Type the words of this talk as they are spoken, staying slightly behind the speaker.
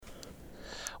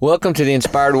Welcome to the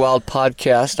Inspired Wild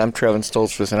Podcast. I'm Trevin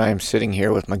Stoltzfus, and I am sitting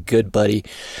here with my good buddy,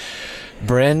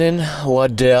 Brandon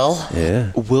Waddell,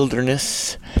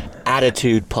 Wilderness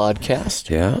Attitude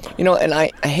Podcast. Yeah. You know, and I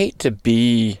hate to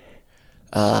be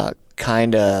there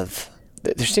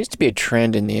seems to be a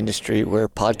trend in the industry where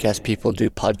podcast people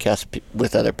do podcasts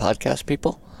with other podcast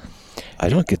people. I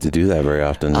don't get to do that very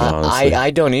often, honestly. I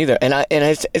don't either, and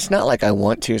it's not like I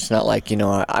want to. It's not like, you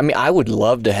know. I mean, I would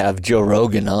love to have Joe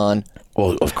Rogan on.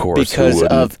 Well, of course, because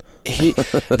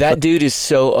that dude is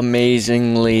so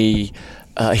amazingly.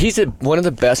 He's one of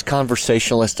the best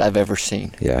conversationalists I've ever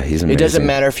seen. Yeah, he's amazing. It doesn't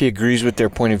matter if he agrees with their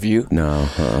point of view. No,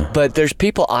 but there's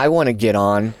people I want to get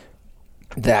on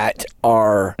that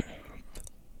are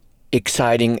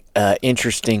exciting,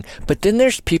 interesting. But then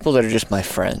there's people that are just my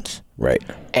friends. Right.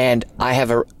 And I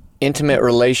have an intimate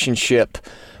relationship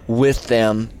with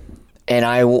them, and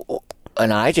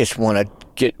I just want to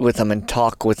get with them and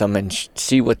talk with them and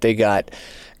see what they got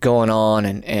going on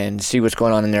and see what's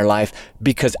going on in their life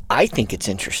because I think it's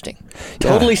interesting.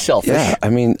 Totally selfish. Yeah, I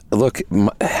mean, look,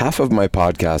 half of my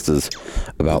podcast is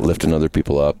about lifting other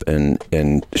people up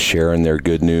and sharing their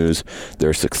good news,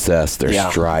 their success, their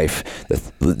strife,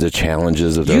 the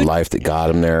challenges of their life that got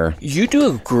them there. You do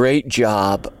a great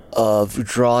job of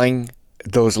drawing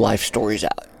those life stories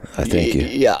out. Thank you.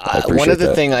 Yeah, one of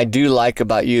the things I do like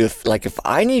about you, if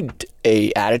I need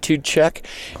a attitude check,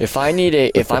 if I'm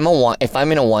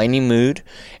in a whiny mood,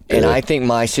 and I think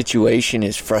my situation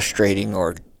is frustrating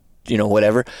or, you know,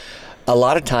 whatever, a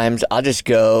lot of times I'll just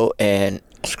go and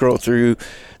scroll through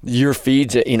your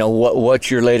feeds. You know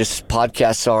what your latest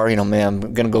podcasts are. You know, man,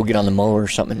 I'm gonna go get on the mower or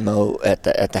something and mow at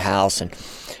the house, and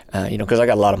you know, because I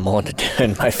got a lot of mowing to do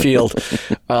in my field,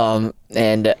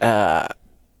 and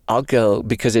I'll go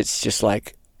because it's just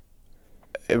like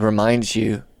it reminds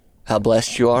you how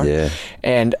blessed you are,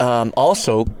 and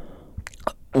also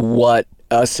what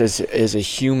us as a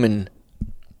human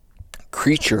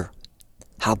creature,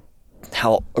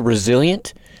 how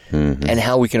resilient. Mm-hmm. And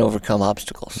how we can overcome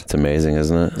obstacles. It's amazing,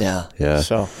 isn't it? Yeah.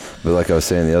 So, but like I was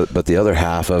saying, the other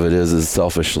half of it is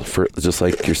selfish. Just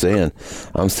like you're saying,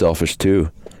 I'm selfish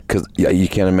too, because you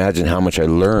can't imagine how much I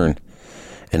learn,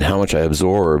 and how much I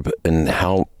absorb, and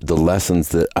how the lessons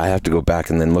that I have to go back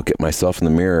and then look at myself in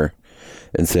the mirror,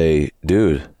 and say,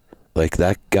 dude, like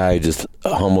that guy just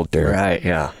humbled there. Right.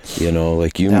 Yeah. You know,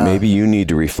 like maybe you need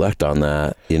to reflect on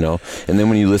that. You know, and then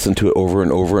when you listen to it over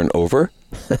and over and over.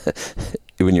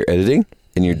 When you're editing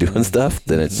and you're doing stuff,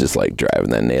 then it's just like driving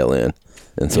that nail in.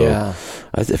 And so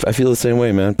I feel the same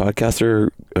way, man. Podcasts are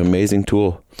an amazing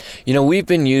tool. You know, we've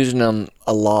been using them in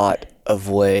a lot of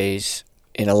ways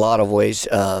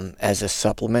as a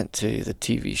supplement to the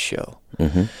TV show.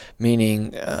 Mm-hmm.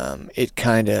 Meaning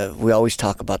we always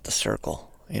talk about the circle.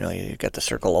 You know, you've got the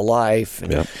circle of life,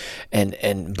 but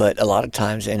a lot of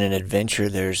times in an adventure,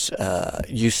 there's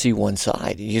you see one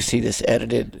side. You see this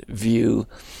edited view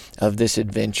of this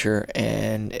adventure,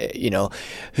 and you know,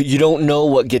 you don't know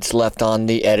what gets left on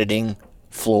the editing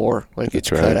floor, what gets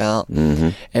cut out. Mm-hmm.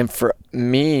 And for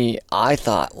me, I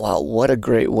thought, wow, what a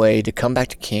great way to come back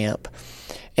to camp.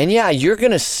 And yeah, you're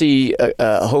going to see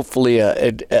hopefully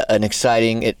an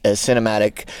exciting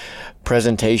cinematic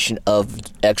presentation of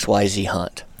XYZ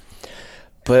hunt.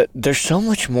 But there's so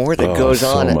much more that goes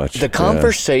on. The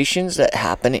conversations that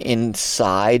happen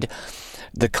inside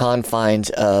the confines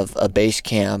of a base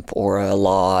camp or a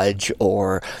lodge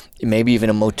or maybe even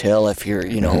a motel if you're,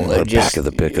 you know, back of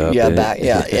the pickup. And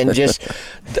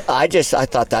I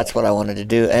thought that's what I wanted to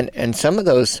do. And some of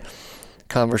those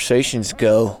conversations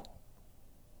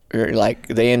like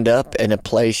they end up in a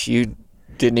place you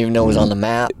didn't even know was on the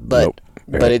map, but nope.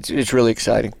 But it's really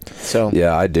exciting. So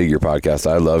yeah, I dig your podcast.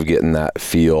 I love getting that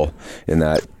feel and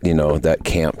that, you know, that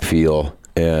camp feel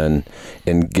and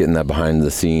getting that behind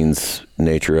the scenes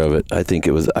nature of it. I think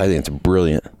it's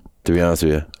brilliant, to be honest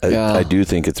with you. I do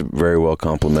think it's very well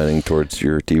complementing towards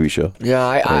your TV show. Yeah,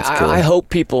 I hope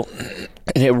people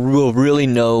will really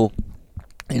know,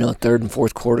 you know, third and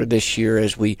fourth quarter this year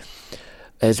as we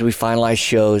finalize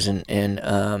shows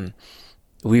and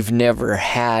we've never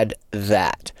had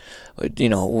that. You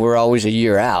know, we're always a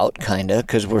year out, kind of,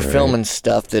 because we're filming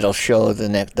stuff that'll show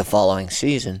the following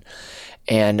season.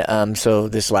 And so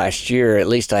this last year, at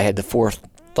least I had the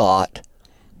forethought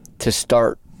to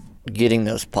start getting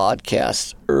those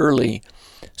podcasts early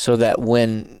so that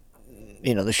when,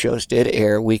 you know, the shows did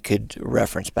air, we could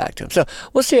reference back to them. So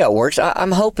we'll see how it works.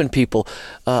 I'm hoping people,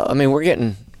 we're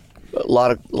getting a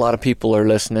lot of people are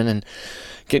listening and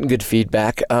getting good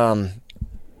feedback. I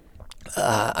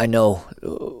know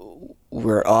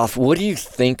we're off. What do you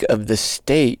think of the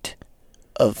state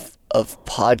of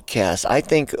podcasts. I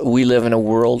think we live in a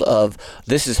world of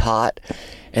this is hot,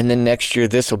 and then next year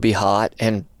this will be hot,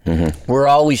 and we're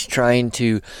always trying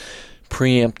to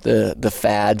preempt the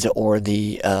fads or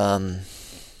the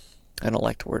I don't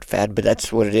like the word fad, but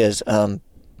that's what it is. The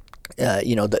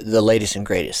latest and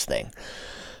greatest thing.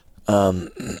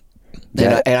 And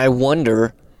I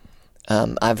wonder.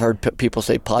 I've heard people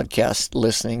say podcast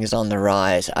listening is on the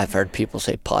rise. I've heard people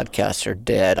say podcasts are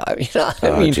dead. I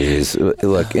mean, geez.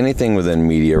 Look, anything within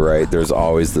media, right? There's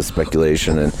always the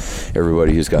speculation, and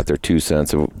everybody who's got their 2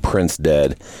 cents of Prince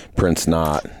dead, Prince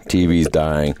not, TV's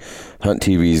dying, Hunt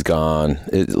TV's gone.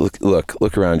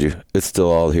 Look around you. It's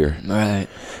still all here. Right.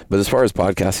 But as far as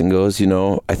podcasting goes,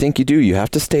 I think you do. You have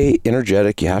to stay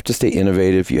energetic. You have to stay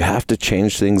innovative. You have to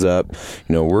change things up.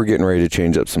 We're getting ready to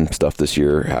change up some stuff this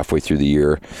year, halfway through the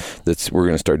year. We're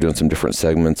going to start doing some different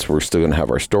segments. We're still going to have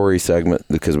our story segment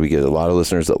because we get a lot of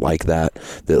listeners that like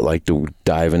to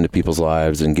dive into people's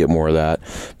lives and get more of that.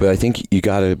 But I think you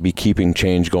got to be keeping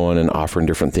change going and offering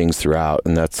different things throughout.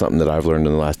 And that's something that I've learned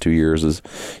in the last 2 years is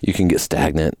you can get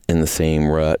stagnant in the same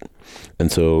rut.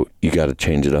 And so you got to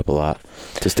change it up a lot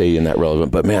to stay in that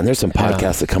relevant. But man, there's some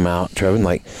podcasts that come out, Trevin,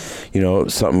 like,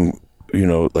 something,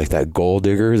 like that Gold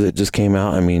Digger that just came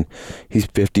out. I mean, he's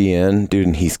 50 in, dude,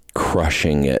 and he's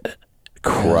crushing it.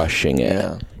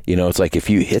 Yeah. It's like if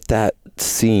you hit that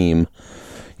seam,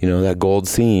 that gold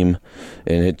seam,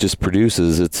 and it just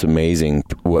produces, it's amazing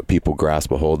what people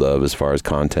grasp a hold of as far as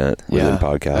content within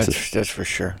podcasts. That's for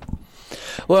sure.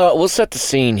 Well, we'll set the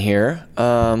scene here.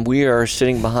 We are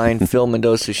sitting behind Phil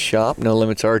Mendoza's shop, No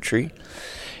Limits Archery,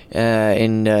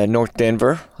 in North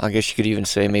Denver. I guess you could even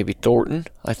say maybe Thornton,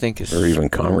 I think. Or even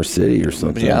Commerce City or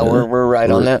something. Yeah, we're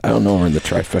right on that. I don't know, we're in the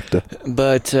trifecta.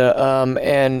 But,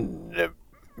 and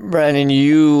Brandon,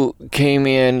 you came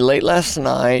in late last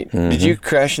night. Mm-hmm. Did you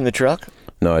crash in the truck?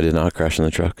 No, I did not crash in the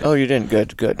truck. Oh, you didn't?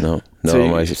 Good. No, so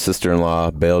my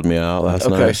sister-in-law bailed me out last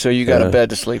night. Okay, so you got a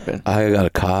bed to sleep in. I got a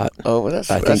cot. Oh, well,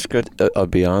 that's good. I'll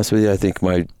be honest with you, I think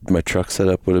my truck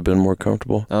setup would have been more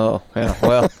comfortable. Oh, yeah.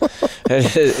 Well,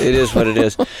 it is what it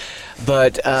is.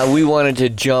 But we wanted to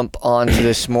jump on to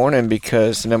this morning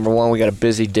because, number one, we got a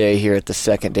busy day here at the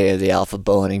second day of the Alpha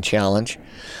Bowhunting Challenge.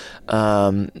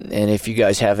 And if you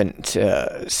guys haven't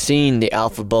seen the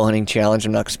Alpha Bowhunting Challenge,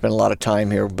 I'm not going to spend a lot of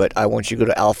time here, but I want you to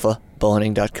go to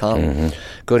alphabowhunting.com. Mm-hmm.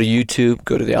 Go to YouTube,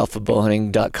 go to the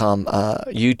alphabowhunting.com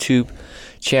YouTube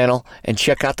channel, and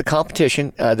check out the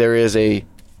competition. There is a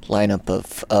lineup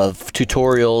of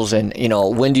tutorials and,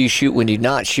 when do you shoot, when do you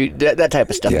not shoot, that type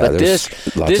of stuff. Yeah, but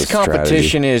this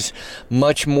competition is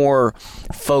much more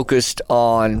focused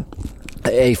on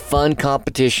a fun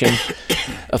competition,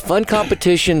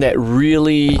 that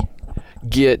really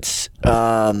gets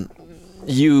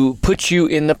puts you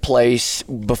in the place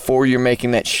before you're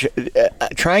making that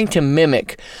trying to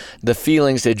mimic the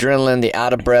feelings, the adrenaline, the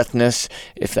out of breathness,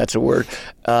 if that's a word,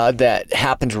 that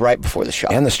happens right before the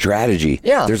shot. And the strategy.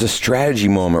 Yeah. There's a strategy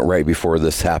moment right before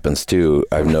this happens too.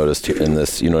 I've noticed in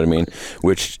this, you know what I mean?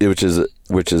 Which is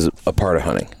a part of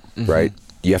hunting, mm-hmm. right?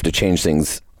 You have to change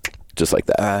things just like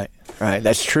that. Right,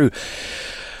 that's true.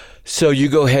 So you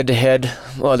go head-to-head.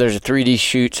 Well, there's a 3D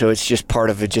shoot, so it's just part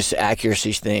of just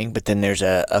accuracy thing. But then there's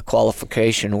a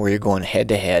qualification where you're going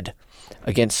head-to-head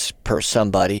against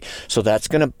somebody. So that's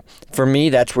going to, for me,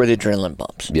 that's where the adrenaline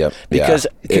bumps. Yep. Because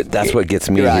that's what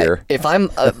gets me here. If I'm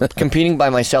competing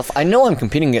by myself, I know I'm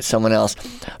competing against someone else.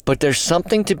 But there's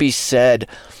something to be said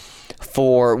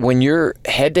for when you're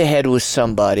head-to-head with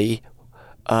somebody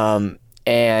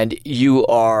and you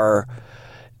are...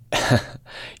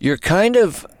 you're kind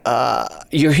of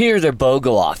you hear their bow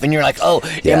go off and you're like,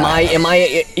 am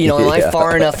I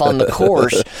far enough on the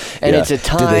course? And it's a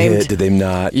timed. Did they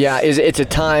not? Yeah, it's a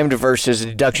timed versus a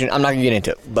deduction. I'm not gonna get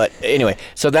into it, but anyway.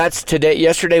 So that's today.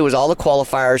 Yesterday was all the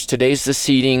qualifiers. Today's the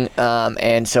seeding,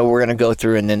 and so we're gonna go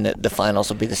through, and then the finals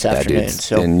will be this afternoon.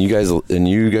 So and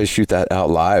you guys shoot that out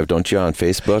live, don't you, on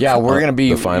Facebook? Yeah, we're gonna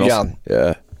be the finals.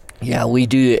 Yeah, we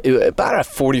do about a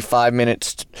 45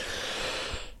 minutes.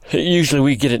 Usually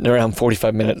we get it in around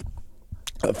 45-minute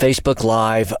Facebook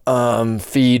Live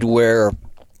feed where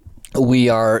we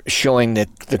are showing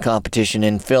the competition,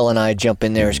 and Phil and I jump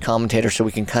in there as commentators so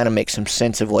we can kind of make some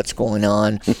sense of what's going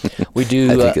on. We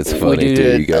do. I think it's funny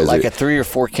too. You guys like a 3 or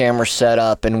 4 camera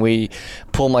setup, and we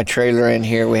pull my trailer in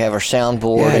here. We have our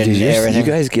soundboard and dude, everything.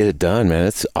 you guys get it done, man.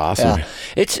 It's awesome. Yeah.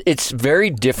 It's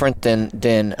very different than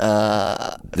filming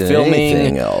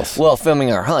anything else. Well,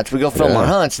 filming our hunts. We go film our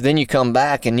hunts, then you come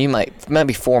back and you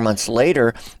maybe 4 months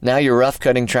later, now you're rough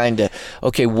cutting, trying to,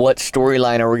 okay, what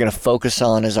storyline are we going to focus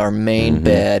on as our main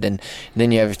bed, and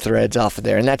then you have your threads off of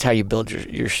there, and that's how you build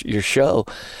your show.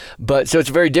 But so it's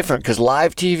very different because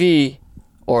live TV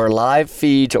or live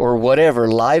feeds or whatever,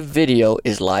 live video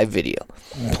is live video.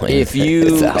 If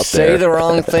you say the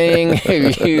wrong thing,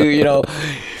 you know,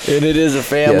 and it is a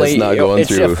family,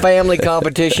 it's a family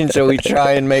competition, so we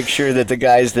try and make sure that the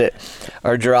guys that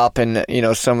are dropping, you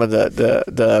know, some of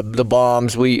the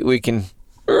bombs, we can,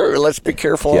 let's be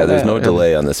careful. Yeah, there's no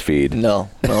delay on this feed. No,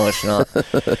 it's not.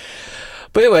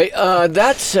 But anyway,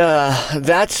 that's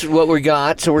what we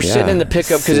got. So we're sitting in the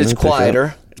pickup because it's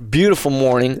quieter. Beautiful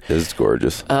morning. It's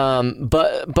gorgeous.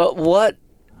 But what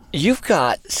you've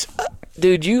got,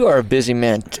 dude, you are a busy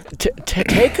man.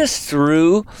 Take us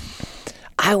through.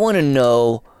 I want to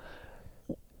know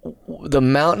the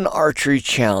Mountain Archery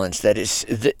Challenge that is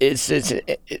it's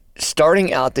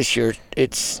starting out this year.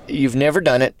 You've never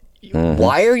done it.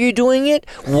 Why are you doing it?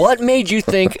 What made you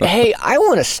think, hey, I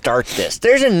want to start this?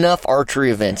 There's enough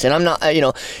archery events, and I'm not, you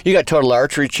know, you got Total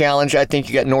Archery Challenge. I think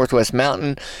you got Northwest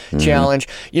Mountain Challenge,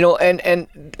 you know, and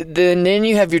then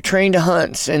you have your Train to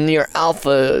Hunts and your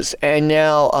alphas, and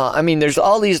now, I mean, there's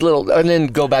all these little, and then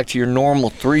go back to your normal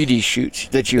 3D shoots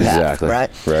that you have, right?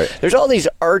 There's all these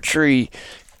archery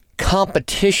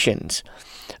competitions,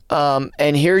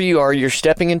 and here you are, you're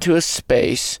stepping into a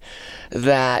space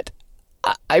that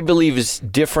I believe is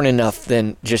different enough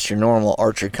than just your normal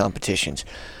archery competitions.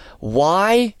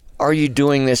 Why are you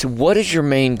doing this? What is your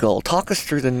main goal? Talk us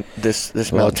through this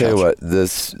Well, I'll tell you what,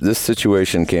 this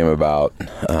situation came about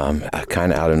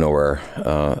kind of out of nowhere.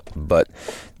 But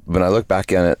when I look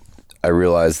back at it, I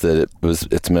realized that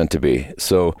it's meant to be.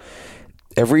 So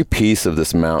every piece of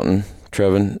this mountain,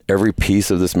 Trevin, every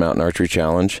piece of this Mountain Archery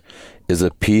Challenge is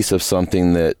a piece of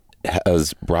something that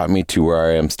has brought me to where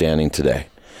I am standing today.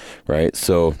 Right.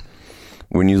 So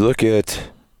when you got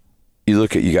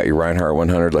your Reinhardt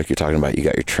 100, like you're talking about, you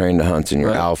got your Train to Hunts and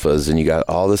your alphas, and you got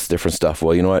all this different stuff.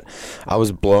 Well, you know what? I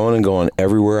was blowing and going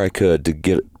everywhere I could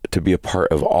to be a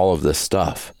part of all of this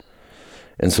stuff.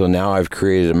 And so now I've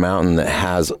created a mountain that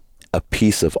has a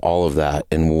piece of all of that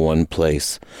in one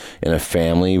place, in a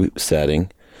family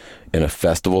setting, in a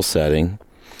festival setting,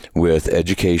 with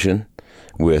education,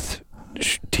 with,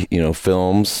 you know,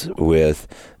 films, with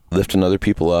lifting other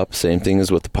people up. Same thing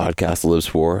as what the podcast lives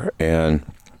for. And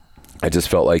I just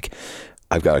felt like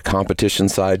I've got a competition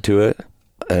side to it,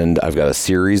 and I've got a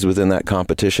series within that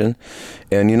competition.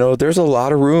 And, you know, there's a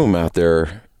lot of room out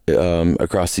there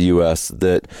across the U.S.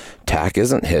 that TAC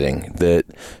isn't hitting, that,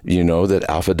 you know, that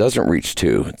Alpha doesn't reach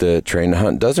to, that Train to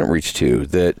Hunt doesn't reach to,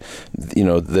 that, you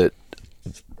know, that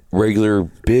regular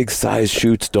big size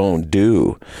shoots don't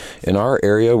do. In our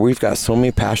area, we've got so many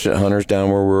passionate hunters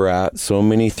down where we're at, so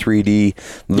many 3D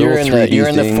little 3D you're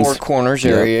things. in the Four Corners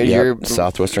area. You're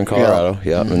southwestern Colorado.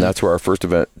 And that's where our first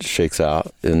event shakes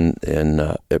out in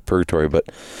at Purgatory. But,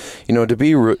 you know,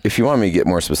 if you want me to get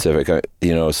more specific,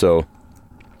 you know, so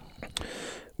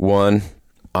one,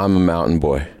 I'm a mountain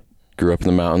boy. Grew up in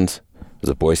the mountains. Was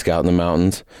a Boy Scout in the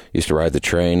mountains. Used to ride the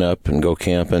train up and go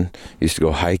camping. Used to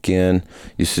go hiking.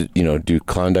 Used to, you know, do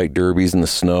Klondike derbies in the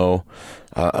snow.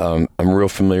 I'm real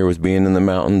familiar with being in the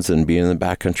mountains and being in the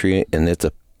backcountry, and it's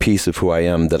a piece of who I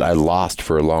am that I lost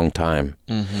for a long time.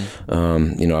 You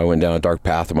know, I went down a dark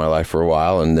path in my life for a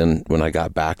while, and then when I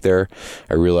got back there,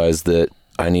 I realized that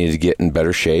I needed to get in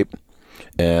better shape.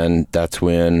 And that's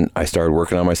when I started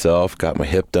working on myself, got my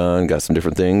hip done, got some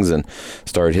different things, and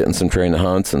started hitting some Train to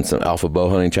Hunts and some alpha bow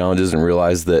hunting challenges, and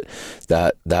realized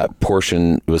that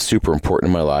portion was super important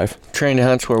in my life. Train to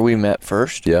Hunts where we met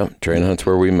first. Yeah, Train to Hunts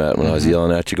where we met when I was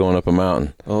yelling at you going up a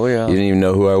mountain. Oh, yeah. You didn't even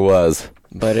know who I was.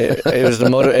 But it was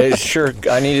the sure,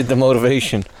 I needed the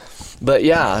motivation. But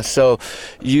yeah, so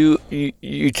you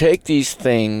take these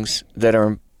things that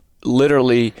are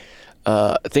literally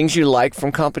things you like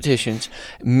from competitions,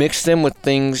 mix them with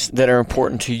things that are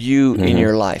important to you in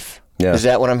your life. Yeah. Is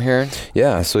that what I'm hearing?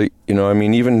 Yeah. So, you know, I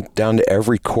mean, even down to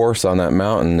every course on that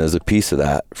mountain is a piece of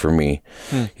that for me.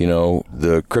 You know,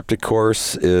 the cryptic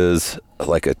course is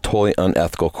like a totally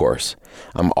unethical course.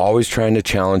 I'm always trying to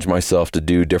challenge myself to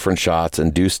do different shots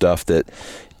and do stuff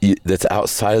that's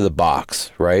outside of the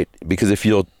box, right? Because if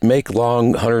you'll make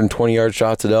long 120-yard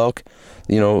shots at elk,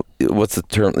 you know, what's the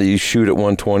term? You shoot at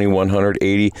 120,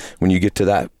 180. When you get to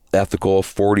that ethical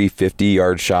 40,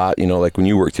 50-yard shot, you know, like when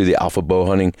you work through the alpha bow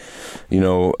hunting, you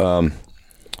know,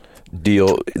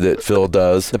 deal that Phil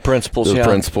does. The principles,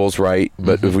 principles, right?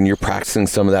 But when you're practicing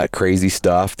some of that crazy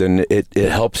stuff, then it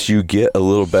helps you get a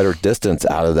little better distance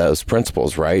out of those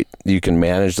principles, right? You can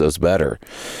manage those better.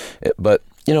 But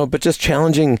just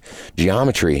challenging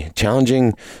geometry,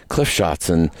 challenging cliff shots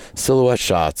and silhouette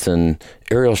shots and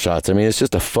aerial shots. I mean, it's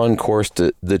just a fun course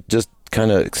that just kind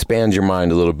of expands your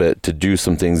mind a little bit to do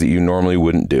some things that you normally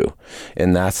wouldn't do.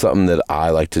 And that's something that I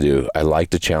like to do. I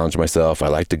like to challenge myself. I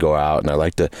like to go out and I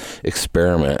like to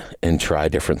experiment and try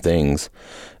different things.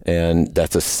 And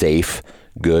that's a safe,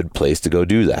 good place to go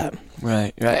do that.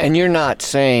 Right. And you're not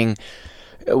saying,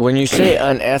 when you say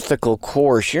unethical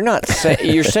course, you're not saying,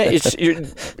 you're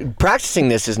practicing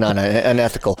this is not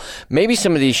unethical. Maybe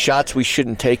some of these shots we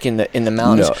shouldn't take in the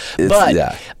mountains,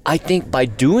 but I think by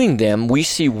doing them, we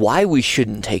see why we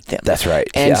shouldn't take them. That's right.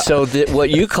 And so what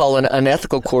you call an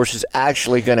unethical course is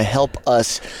actually going to help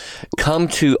us come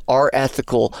to our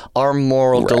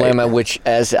moral dilemma, which,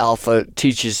 as Alpha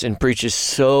teaches and preaches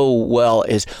so well,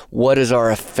 is what is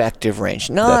our effective range?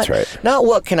 That's right. Not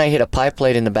what can I hit a pipe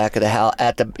plate in the back of the house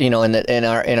in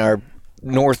our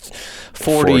North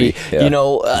 40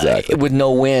 exactly. With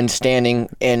no wind, standing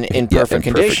in perfect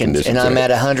conditions, and I'm at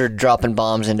 100 dropping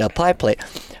bombs into a pipe plate.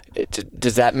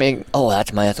 Does that mean,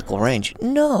 that's my ethical range?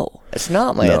 No, it's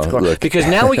not my ethical range. Because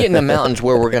now we get in the mountains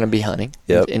where we're going to be hunting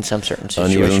in some certain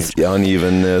situations.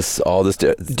 Unevenness, all this,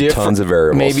 tons of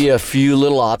variables. Maybe a few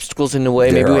little obstacles in the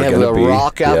way. Maybe we have a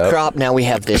rock outcrop. Now we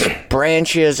have this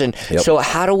branches. And so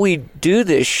how do we do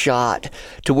this shot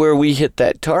to where we hit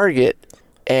that target?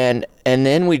 And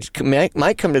then we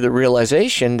might come to the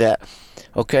realization that,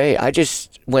 okay, I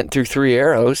just went through 3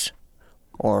 arrows,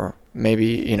 or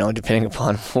maybe, depending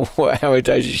upon how many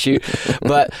times you shoot.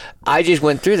 But I just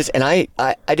went through this, and I'm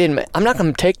not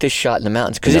going to take this shot in the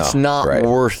mountains because it's not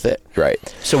worth it. Right.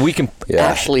 So we can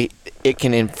actually, it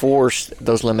can enforce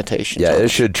those limitations. Yeah,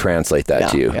 it should translate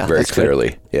that to you very clearly.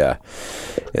 Good. Yeah.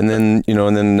 And then, and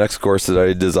then the next course that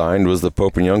I designed was the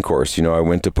Pope and Young course. I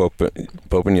went to Pope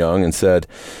and Young and said,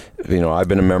 I've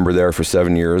been a member there for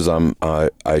 7 years.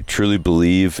 I truly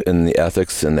believe in the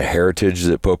ethics and the heritage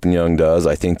that Pope and Young does.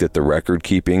 I think that the record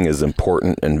keeping is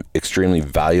important and extremely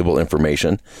valuable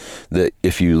information that,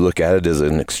 if you look at it, is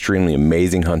an extremely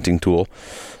amazing hunting tool.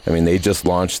 I mean, they just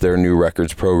launched their new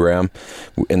records program,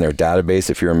 and their database,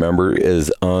 if you're a member,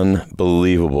 is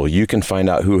unbelievable. You can find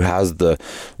out who has the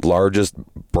largest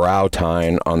brow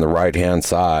tine on the right-hand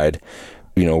side,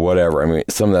 whatever. I mean,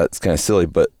 some of that's kind of silly,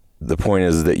 but the point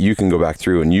is that you can go back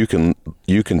through and you can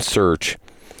search,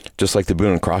 just like the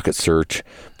Boone and Crockett search,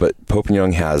 but Pope and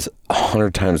Young has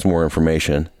 100 times more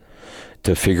information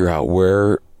to figure out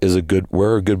where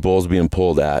are good bulls being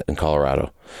pulled at in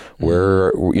Colorado.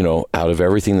 Where, out of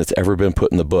everything that's ever been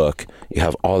put in the book, you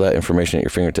have all that information at your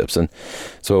fingertips. And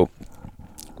so,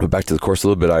 but back to the course a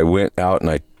little bit, I went out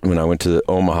and when I went to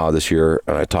Omaha this year,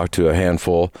 and I talked to a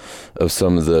handful of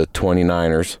some of the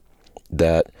 29ers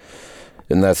that's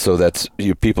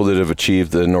people that have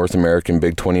achieved the North American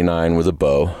Big 29 with a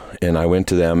bow. And I went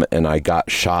to them and I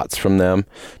got shots from them,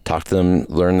 talked to them,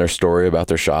 learned their story about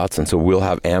their shots. And so we'll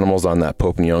have animals on that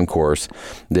Pope and Young course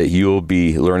that you'll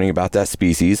be learning about that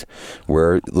species,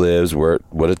 where it lives,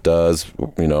 what it does,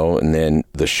 and then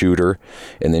the shooter.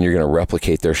 And then you're going to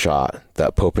replicate their shot,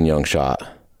 that Pope and Young shot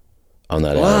on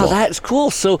that animal. Wow, that's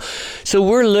cool. So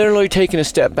we're literally taking a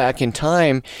step back in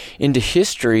time into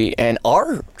history and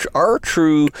our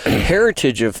true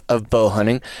heritage of bow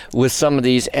hunting with some of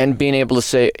these, and being able to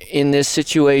say, in this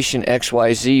situation,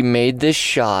 XYZ made this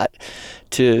shot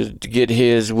to get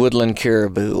his woodland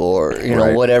caribou, or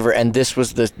whatever, and this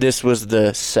was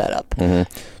the setup.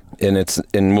 Mm-hmm.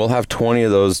 And we'll have 20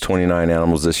 of those 29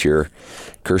 animals this year.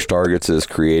 Kirsch Targets is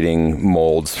creating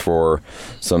molds for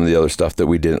some of the other stuff that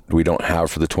we don't have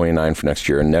for the 29 for next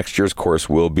year. And next year's course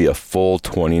will be a full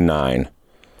 29.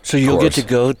 So you'll get to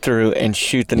go through and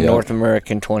shoot the North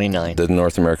American 29. The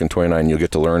North American 29. You'll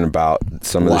get to learn about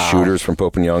some of the shooters from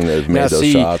Pope and Young that have made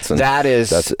those shots. And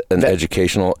that's an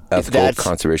educational, ethical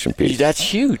conservation piece. That's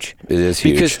huge. It is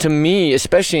huge. Because to me,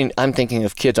 especially, I'm thinking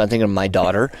of kids. I'm thinking of my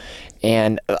daughter.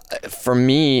 And for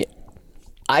me,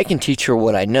 I can teach her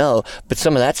what I know, but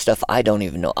some of that stuff I don't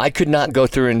even know. I could not go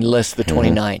through and list the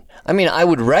 29. Mm-hmm. I mean, I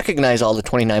would recognize all the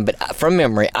 29, but from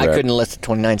memory, I couldn't list the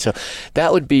 29. So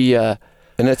that would be... And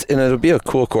it'll be a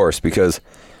cool course, because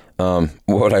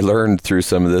what I learned through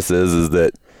some of this is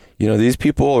that, these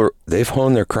people they've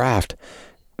honed their craft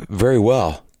very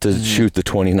well to shoot the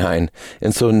 29.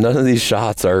 And so none of these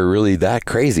shots are really that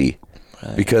crazy.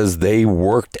 because they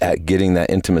worked at getting that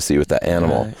intimacy with that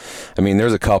animal. Right. I mean,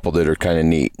 there's a couple that are kind of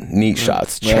neat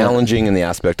shots, challenging in the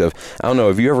aspect of, I don't know,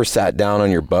 have you ever sat down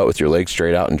on your butt with your legs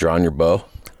straight out and drawn your bow?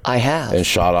 I have. And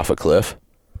shot off a cliff?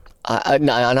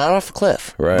 Not off a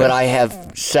cliff, right. But I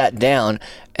have sat down.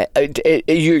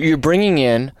 You're bringing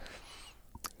in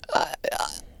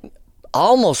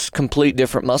almost complete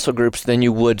different muscle groups than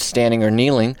you would standing or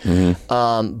kneeling,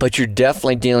 but you're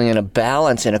definitely dealing in a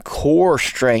balance and a core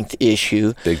strength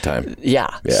issue. Big time.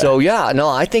 Yeah. So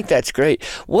I think that's great.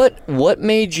 What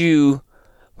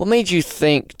made you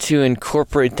think to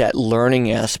incorporate that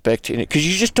learning aspect in it? Because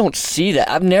you just don't see that.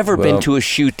 I've never been to a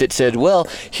shoot that said, well,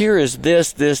 here is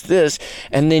this,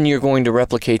 and then you're going to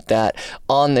replicate that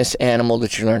on this animal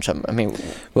that you learned something. I mean,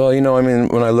 well,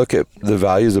 when I look at the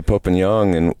values of Pope and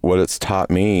Young and what it's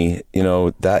taught me,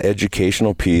 that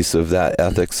educational piece of that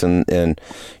ethics and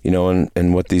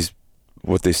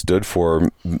what they stood for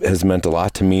has meant a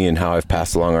lot to me and how I've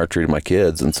passed along archery to my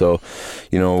kids. And so,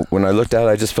 when I looked at it,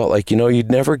 I just felt like,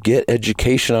 you'd never get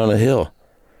education on a hill.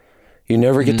 You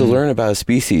never get to learn about a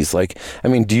species. Like, I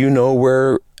mean, do you know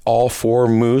where all 4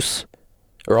 moose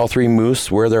or all 3 moose,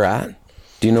 where they're at?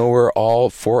 Do you know where all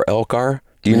 4 elk are?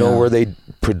 Do you know where they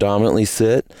predominantly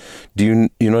sit? Do you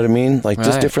know what I mean? Like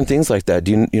just different things like that.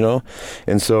 Do you know?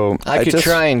 And so I could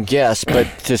try and guess, but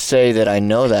to say that I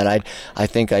know that, I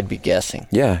think I'd be guessing.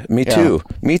 Yeah, me too.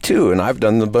 Me too. And I've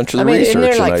done a bunch of the research. Isn't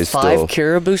there like and 5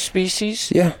 caribou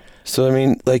species? Yeah. So I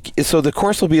mean, so the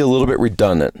course will be a little bit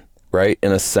redundant, right?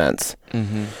 In a sense.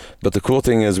 Mm-hmm. But the cool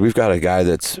thing is we've got a guy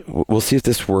we'll see if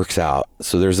this works out.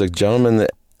 So there's a gentleman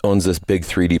that owns this big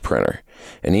 3D printer.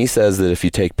 And he says that if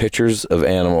you take pictures of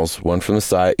animals, one from the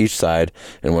side, each side,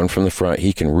 and one from the front,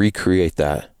 he can recreate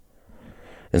that.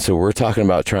 And so we're talking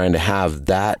about trying to have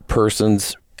that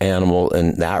person's animal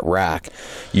in that rack.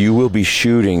 You will be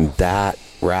shooting that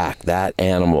rack, that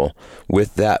animal,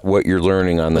 with that what you're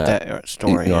learning on that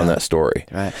story. On that story.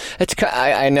 Right.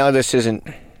 I know this isn't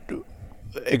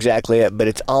exactly it, but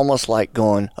it's almost like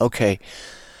going, okay,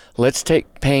 let's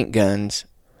take paintball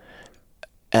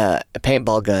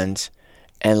guns,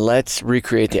 and let's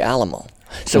recreate the Alamo.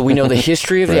 So we know the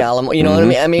history of the Alamo. You know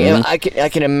what I mean? I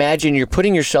can imagine you're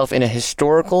putting yourself in a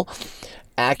historical,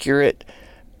 accurate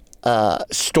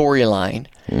storyline.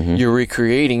 You're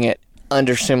recreating it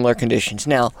under similar conditions.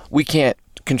 Now, we can't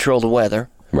control the weather.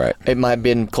 Right. It might have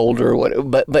been colder or whatever,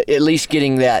 but at least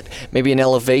getting that, maybe an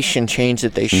elevation change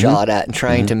that they shot at and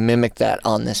trying to mimic that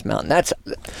on this mountain. That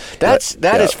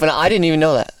is fun. I didn't even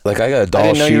know that. Like I got a Dall I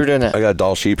didn't know sheep. you were doing that. I got a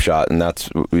Dall sheep shot, and that's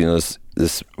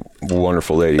this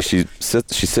wonderful lady. She's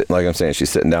sitting, like I'm saying, she's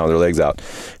sitting down with her legs out,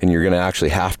 and you're gonna actually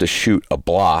have to shoot a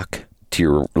block to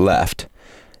your left,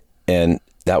 and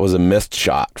that was a missed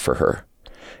shot for her.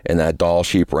 And that Dall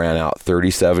sheep ran out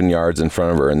 37 yards in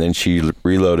front of her, and then she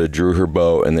reloaded, drew her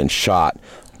bow, and then shot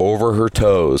over her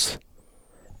toes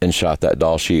and shot that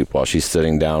Dall sheep while she's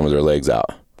sitting down with her legs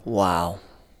out. Wow.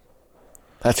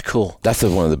 That's cool. That's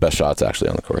one of the best shots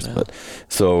actually on the course. Yeah.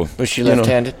 Was she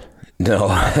left-handed? No,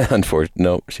 unfortunately,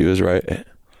 no. She was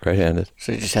right-handed.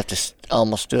 So you just have to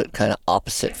almost do it kind of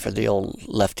opposite for the old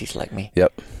lefties like me.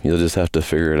 Yep. You'll just have to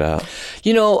figure it out.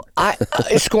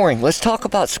 Scoring. Let's talk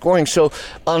about scoring. So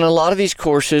on a lot of these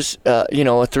courses, a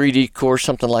 3D course,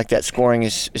 something like that, scoring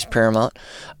is paramount.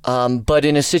 But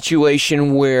in a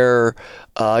situation where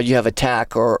you have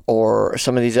attack or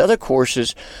some of these other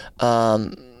courses,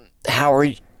 how are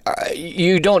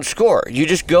you don't score. You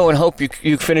just go and hope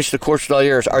you finish the course with all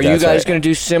yours. Are you guys going to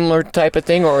do similar type of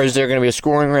thing, or is there going to be a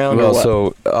scoring round? Well,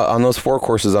 so on those 4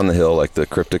 courses on the hill, like the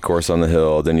cryptic course on the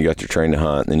hill, then you got your train to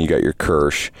hunt, then you got your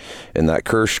Kirsch. And that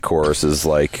Kirsch course is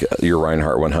like your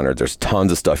Reinhardt 100. There's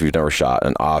tons of stuff you've never shot: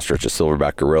 an ostrich, a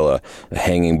silverback gorilla, a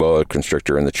hanging boa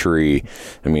constrictor in the tree.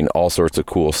 I mean, all sorts of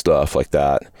cool stuff like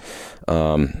that.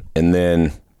 And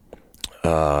then...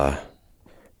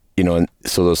 and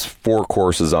so those 4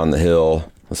 courses on the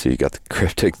hill, let's see, you got the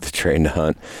cryptic, the train to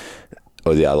hunt.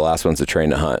 Oh yeah, the last one's the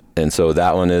train to hunt. And so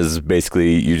that one is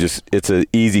basically, it's an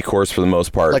easy course for the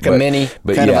most part. Like a mini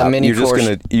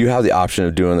course. You have the option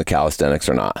of doing the calisthenics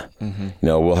or not.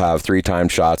 We'll have 3-time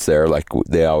shots there like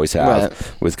they always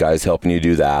have with guys helping you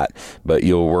do that. But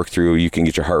you'll work through, you can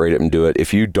get your heart rate up and do it.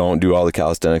 If you don't do all the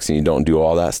calisthenics and you don't do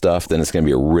all that stuff, then it's going to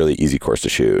be a really easy course to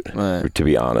shoot, to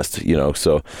be honest,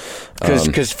 so.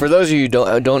 Because for those of you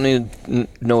who don't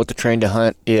know what the train to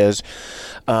hunt is,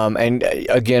 and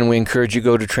again, we encourage you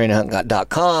go to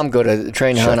traintohunt.com, go to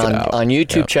Train to Hunt on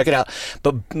YouTube, check it out.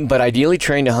 But ideally,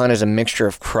 Train to Hunt is a mixture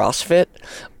of CrossFit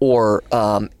or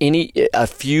a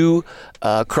few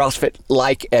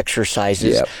CrossFit-like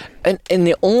exercises. Yep. And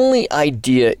the only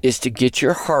idea is to get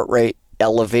your heart rate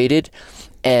elevated,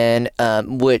 and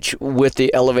which with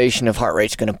the elevation of heart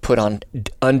rate is going to put on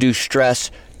undue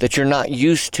stress that you're not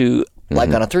used to.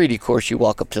 Like on a 3D course, you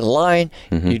walk up to the line,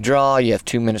 you draw, you have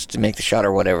 2 minutes to make the shot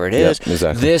or whatever it is.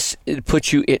 Exactly. This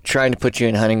trying to put you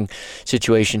in hunting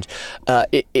situations.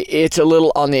 It's a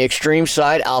little on the extreme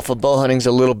side. Alpha bow hunting's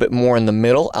a little bit more in the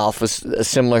middle. Alpha's a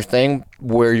similar thing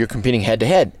where you're competing head to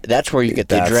head. That's where you get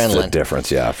the adrenaline. That's the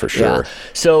difference, yeah, for sure. Yeah.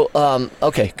 So,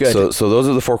 okay, good. So those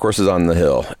are the 4 courses on the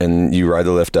hill, and you ride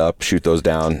the lift up, shoot those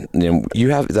down, and then you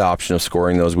have the option of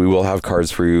scoring those. We will have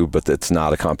cards for you, but it's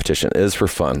not a competition. It is for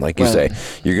fun, like you say.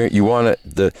 You want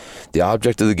the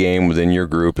object of the game within your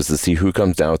group is to see who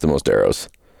comes down with the most arrows.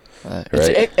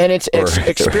 Right? It's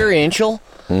experiential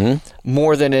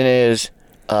more than it is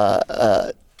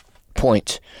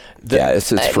points.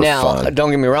 It's for now, fun.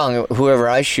 Don't get me wrong. Whoever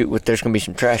I shoot with, there's going to be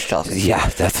some trash talking. Yeah,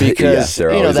 that's because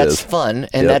there always that's is. fun,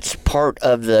 and that's part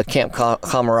of the camp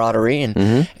camaraderie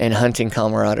and hunting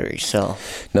camaraderie. So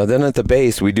now, then at the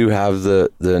base, we do have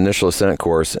the initial ascent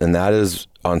course, and that is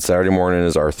on Saturday morning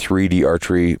is our 3D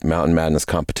archery Mountain Madness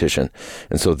competition,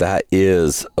 and so that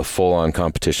is a full-on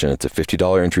competition. It's a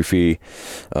 $50 entry fee.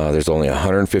 There's only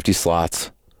 150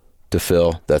 slots to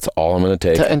fill. That's all I'm going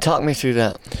to take. And talk me through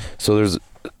that. So there's.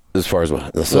 As far as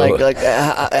what?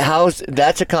 How's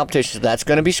that's a competition? So that's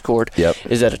going to be scored. Yep.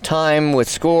 Is that a time with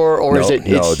score, or is it?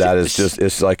 No, that is just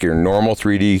it's like your normal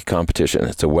 3D competition.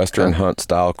 It's a Western hunt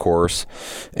style course,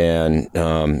 and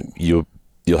you'll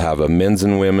have a men's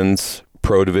and women's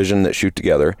pro division that shoot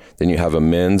together. Then you have a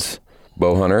men's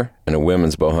bow hunter and a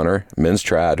women's bow hunter, men's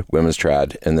trad, women's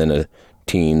trad, and then a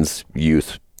teens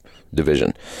youth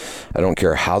division. I don't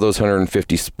care how those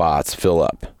 150 spots fill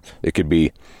up. It could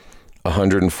be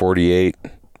 148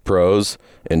 pros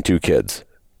and 2 kids,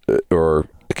 or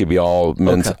it could be all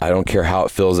men's. Okay. I don't care how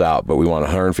it fills out, but we want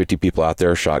 150 people out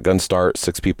there. Shotgun start,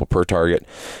 6 people per target.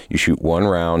 You shoot 1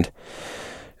 round,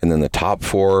 and then the top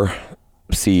 4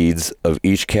 seeds of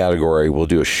each category will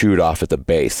do a shoot off at the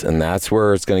base, and that's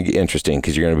where it's going to get interesting,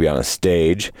 because you're going to be on a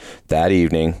stage that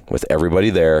evening with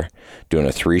everybody there doing a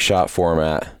 3-shot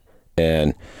format,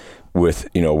 and with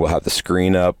we'll have the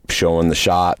screen up showing the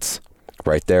shots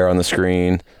right there on the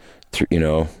screen,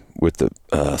 with the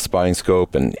spotting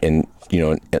scope and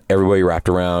everybody wrapped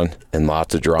around, and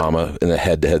lots of drama in a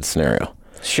head-to-head scenario.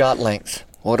 Shot lengths.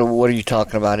 What are you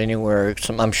talking about? Anywhere?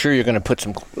 I'm sure you're going to put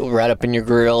some right up in your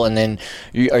grill, and then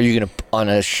are you going to on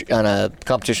a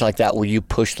competition like that? Will you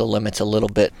push the limits a little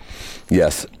bit?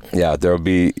 Yes. Yeah.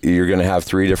 You're going to have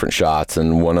 3 different shots,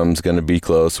 and one of them's going to be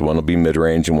close, one will be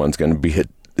mid-range, and one's going to be hit.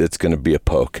 It's going to be a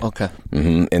poke. Okay.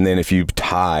 And then if you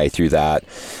tie through that,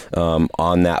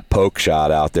 on that poke shot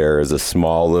out there is a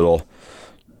small little,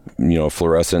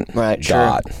 fluorescent dot,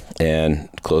 sure. And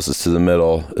closest to the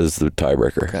middle is the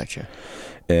tiebreaker. Gotcha.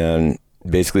 And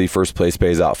basically, first place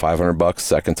pays out $500,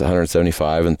 second's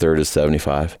 $175, and third is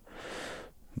 $75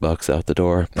 out the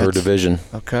door per division.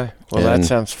 Okay. Well, that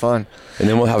sounds fun. And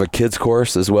then we'll have a kids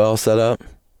course as well set up,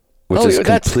 which is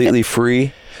completely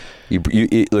free.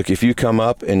 You look, if you come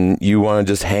up and you want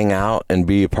to just hang out and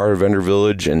be a part of Vendor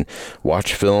Village and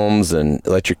watch films and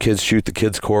let your kids shoot the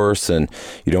kids course, and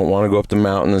you don't want to go up the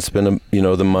mountain and spend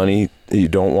the money, you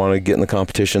don't want to get in the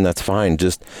competition, that's fine.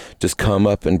 Just come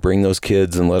up and bring those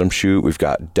kids and let them shoot. We've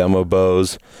got demo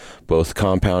bows, both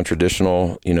compound,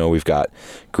 traditional. We've got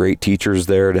great teachers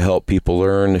there to help people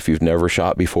learn if you've never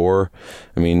shot before.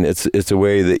 I mean, it's a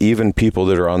way that even people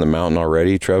that are on the mountain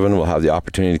already, Trevin, will have the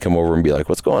opportunity to come over and be like,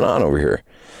 what's going on over here?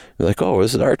 They're like, oh,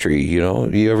 this is archery.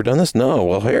 You ever done this? No.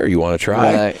 Well, here, you want to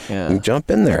try? Right, yeah. And jump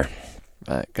in there.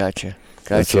 Right, gotcha.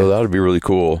 And so that would be really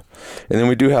cool. And then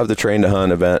we do have the Train to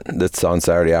Hunt event that's on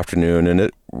Saturday afternoon, and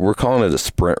we're calling it a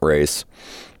sprint race.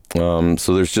 So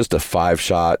there's just a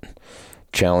 5-shot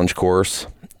challenge course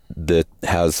that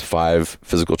has 5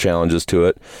 physical challenges to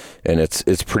it, and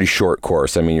it's pretty short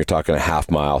course. I mean, you're talking a half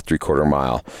mile, 3/4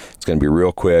 mile. It's going to be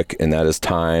real quick, and that is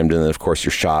timed. And then, of course,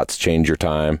 your shots change your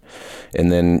time,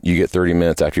 and then you get 30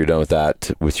 minutes after you're done with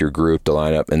that with your group to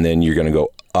line up, and then you're going to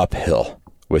go uphill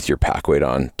with your pack weight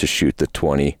on to shoot the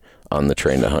 20 on the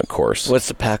Train to Hunt course. What's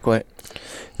the pack weight?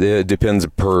 It depends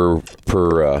per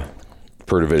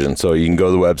division. So you can go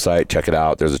to the website, check it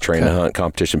out. There's a Train to Hunt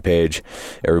competition page.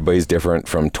 Everybody's different,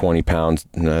 from 20 pounds,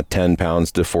 10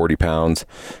 pounds to 40 pounds.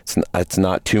 It's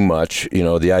not too much.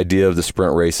 The idea of the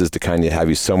sprint race is to kind of have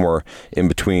you somewhere in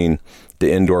between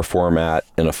the indoor format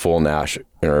in a full Nash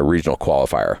in a regional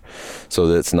qualifier, so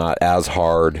that it's not as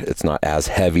hard, it's not as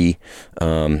heavy.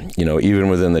 Even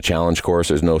within the challenge course,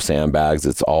 there's no sandbags.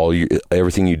 It's all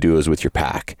everything you do is with your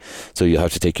pack. So you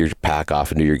have to take your pack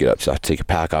off and do your get-ups. You have to take your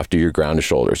pack off, do your ground to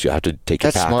shoulders. You have to take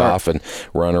your pack off and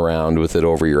run around with it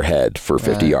over your head for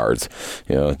 50 yards.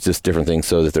 Just different things,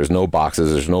 so that there's no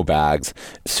boxes, there's no bags,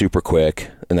 super quick,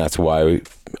 and that's why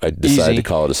I decided to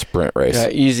call it a sprint race. Yeah,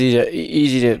 easy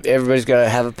to. Everybody's got to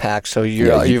have a pack, so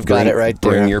you've got it right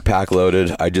there. Bring your pack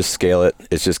loaded. I just scale it.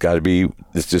 It's just got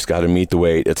to meet the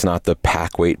weight. It's not the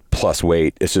pack weight plus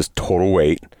weight. It's just total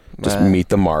weight. Just meet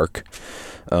the mark.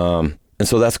 And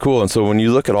so that's cool. And so when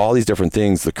you look at all these different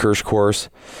things, the Kirsch course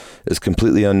is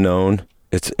completely unknown.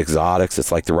 It's exotics.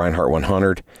 It's like the Reinhardt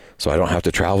 100. So I don't have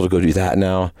to travel to go do that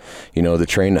now. The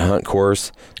train to hunt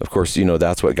course, of course,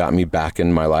 that's what got me back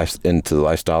in my life, into the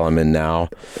lifestyle I'm in now.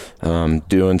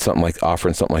 Offering something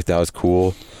like that was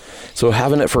cool. So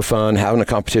having it for fun, having a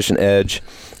competition edge,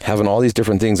 having all these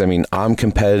different things. I mean, I'm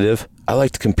competitive. I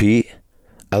like to compete.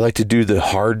 I like to do the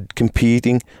hard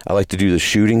competing. I like to do the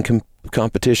shooting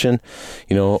competition.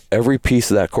 Every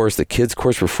piece of that course, the kids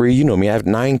course for free. You know me, I have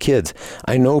 9 kids.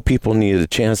 I know people needed a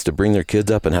chance to bring their kids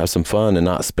up and have some fun and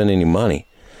not spend any money.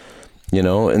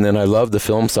 And then I love the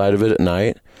film side of it at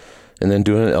night, and then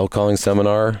doing an elk calling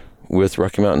seminar with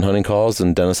Rocky Mountain Hunting Calls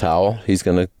and Dennis Howell. He's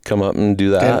going to come up and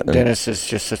do that. Dennis is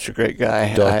just such a great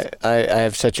guy. I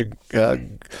have such a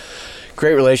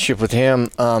great relationship with him.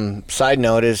 Side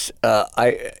note is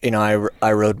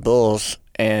I rode bulls,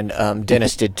 and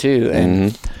Dennis did too.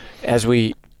 And as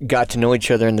we got to know each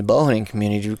other in the bow hunting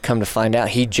community, we come to find out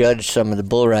he judged some of the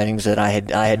bull ridings that I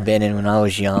had been in when I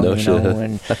was young.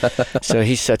 And so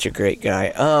he's such a great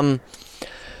guy.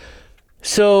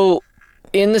 So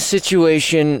in the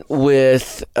situation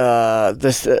with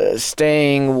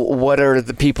staying, what are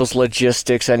the people's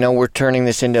logistics? I know we're turning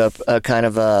this into a kind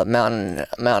of a mountain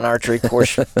archery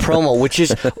course promo, which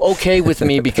is okay with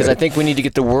me, because I think we need to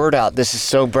get the word out. This is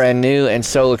so brand new and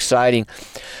so exciting.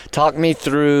 Talk me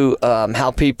through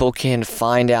how people can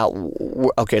find out.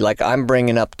 Okay, like I'm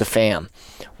bringing up the fam.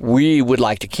 We would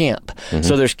like to camp.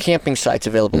 So there's camping sites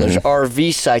available. There's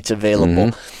RV sites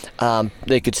available.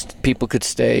 People could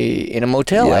stay in a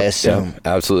motel, I assume.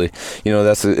 Yeah, absolutely.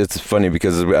 It's funny,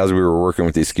 because as we were working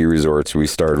with these ski resorts, we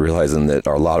started realizing that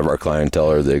a lot of our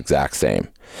clientele are the exact same.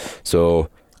 So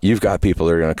you've got people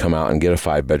that are going to come out and get a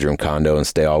 5-bedroom condo and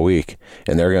stay all week,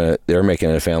 and they're making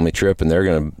it a family trip, and they're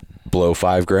going to blow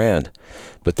 $5,000.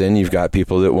 But then you've got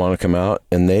people that want to come out,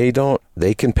 and they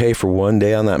can pay for one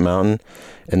day on that mountain,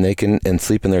 and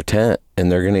sleep in their tent,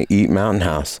 and they're going to eat Mountain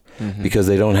House because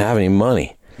they don't have any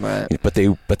money. Right. But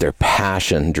they're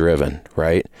passion driven,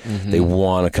 right? They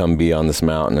want to come be on this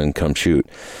mountain and come shoot.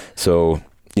 So,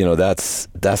 that's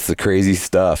the crazy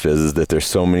stuff, is that there's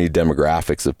so many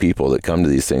demographics of people that come to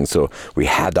these things. So we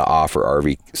had to offer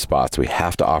RV spots. We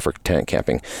have to offer tent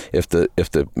camping. If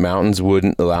the mountains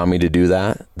wouldn't allow me to do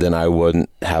that, then I wouldn't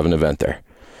have an event there.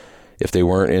 If they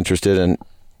weren't interested in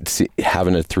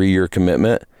having a 3-year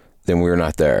commitment, then we're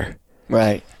not there.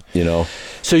 Right.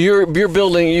 So you're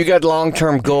building. You got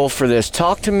long-term goal for this.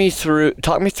 Talk me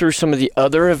through some of the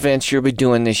other events you'll be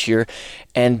doing this year,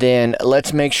 and then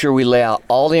let's make sure we lay out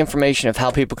all the information of how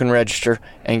people can register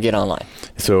and get online.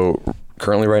 So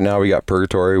currently, right now, we got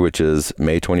Purgatory, which is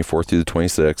May 24th through the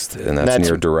 26th, and that's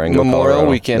near Durango, Memorial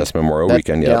Colorado. Weekend. That's Memorial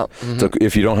Weekend, yeah. So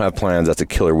if you don't have plans, that's a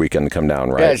killer weekend to come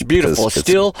down, right? Yeah, it's beautiful.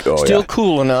 Still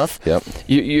cool enough. Yep.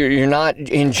 You're not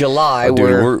in July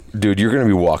Dude, you're going to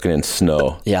be walking in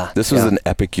snow. Yeah. This was an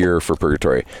epic year for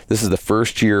Purgatory. This is the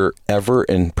first year ever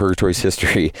in Purgatory's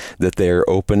history that they're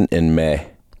open in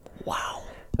May. Wow.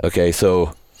 Okay,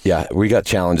 so yeah, we got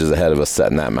challenges ahead of us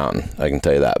setting that mountain. I can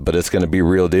tell you that, but it's going to be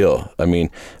real deal. I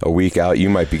mean, a week out, you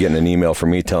might be getting an email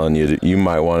from me telling you that you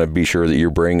might want to be sure that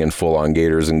you're bringing full-on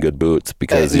gaiters and good boots,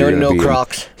 because you're going to be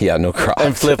Crocs. No Crocs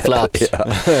and flip-flops.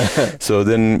 So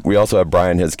then we also have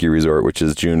Brian Head Ski Resort, which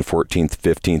is June 14th,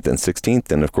 15th, and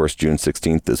 16th, and of course June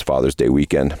 16th is Father's Day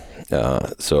weekend.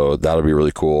 So that'll be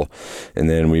really cool. And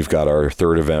then we've got our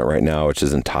third event right now, which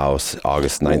is in Taos,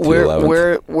 August 9th through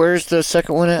 11th. Where's the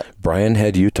second one at? Bryan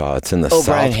Head, Utah. It's in the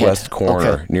southwest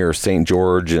corner near St.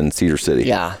 George and Cedar City.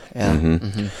 Yeah.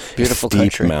 Beautiful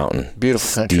Steep mountain.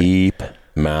 Beautiful country. Steep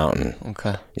mountain.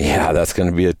 Okay. Yeah, that's going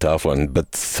to be a tough one,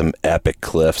 but some epic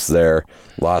cliffs there.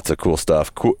 Lots of cool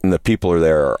stuff. Cool, and the people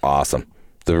there are awesome.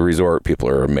 The resort people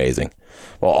are amazing.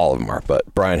 Well, all of them are,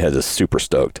 but Bryan Head is super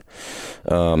stoked.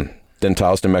 Then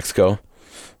Taos, New Mexico,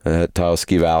 Taos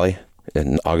Ski Valley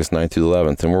in August 9th through the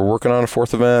 11th. And we're working on a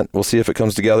 4th event. We'll see if it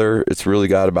comes together. It's really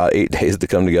got about 8 days to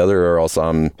come together, or else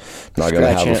I'm not going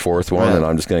to have a 4th one, and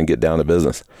I'm just going to get down to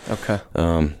business. Okay.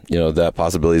 That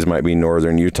possibilities might be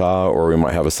northern Utah, or we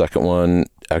might have a second one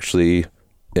actually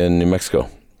in New Mexico.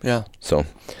 Yeah. So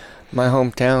my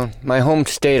hometown, my home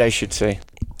state, I should say.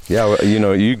 Yeah, well,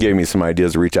 you gave me some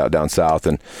ideas to reach out down south,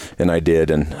 and I did,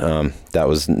 and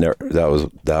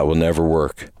that will never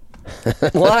work.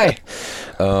 Why?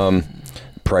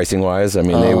 Pricing wise, I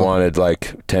mean, they wanted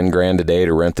like $10,000 a day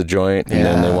to rent the joint, and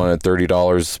then they wanted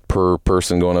 $30 per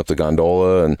person going up the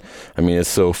gondola, and I mean, it's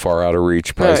so far out of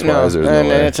reach price wise. There's no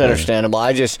way. It's understandable.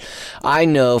 I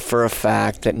know for a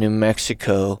fact that New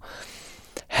Mexico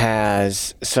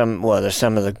has there's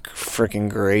some of the freaking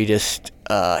greatest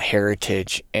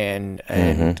heritage and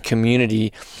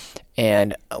community.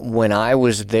 And when I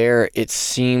was there, it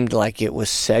seemed like it was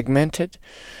segmented.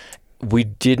 We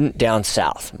didn't down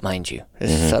south, mind you.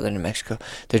 This is southern New Mexico.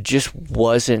 There just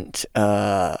wasn't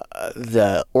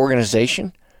the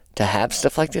organization to have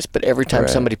stuff like this. But every time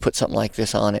somebody put something like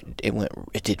this on,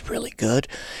 it did really good.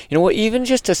 You know what? Even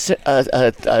just a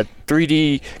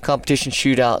 3D competition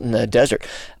shootout in the desert.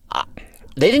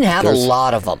 They didn't have a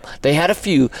lot of them. They had a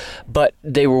few, but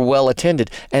they were well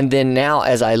attended. And then now,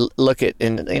 as I look at,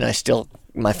 and I still,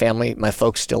 my family, my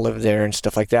folks still live there and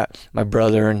stuff like that. My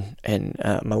brother and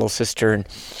my little sister and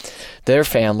their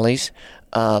families,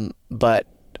 but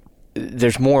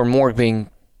there's more and more being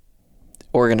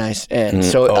organized, and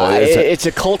so it's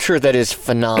a culture that is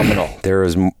phenomenal. There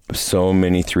is so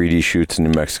many 3D shoots in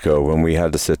New Mexico. When we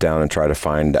had to sit down and try to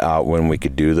find out when we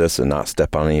could do this and not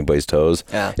step on anybody's toes,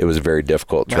 it was very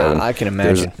difficult. I can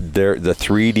imagine. The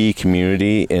 3D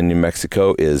community in New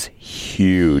Mexico is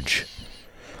huge.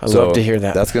 I love to hear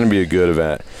that. That's going to be a good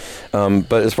event.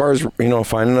 But as far as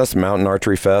finding us,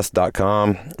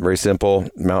 mountainarcheryfest.com. Very simple.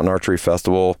 Mountain Archery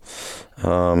Festival.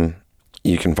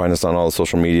 You can find us on all the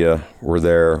social media. We're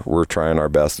there. We're trying our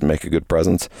best to make a good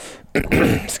presence.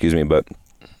 Excuse me, but.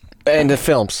 And the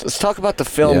films. Let's talk about the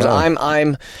films. Yeah.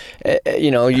 I'm,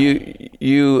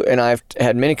 you and I've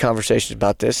had many conversations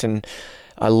about this, and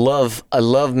I love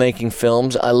making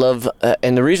films.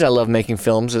 And the reason I love making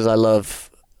films is I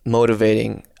love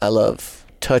motivating. I love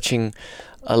touching.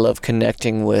 I love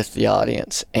connecting with the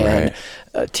audience. And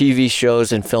TV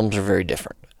shows and films are very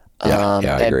different. I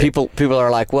and agree. people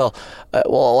are like, well,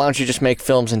 why don't you just make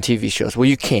films and TV shows? Well,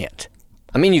 you can't.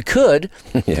 I mean, you could.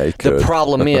 Yeah, you could. The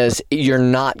problem is you're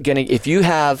not gonna. If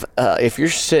you're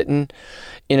sitting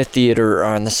in a theater or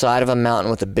on the side of a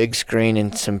mountain with a big screen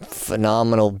in some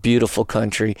phenomenal, beautiful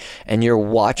country, and you're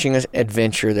watching an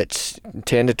adventure that's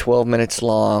 10 to 12 minutes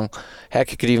long,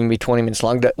 heck, it could even be 20 minutes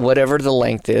long, whatever the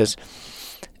length is,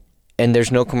 and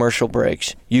there's no commercial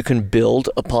breaks, you can build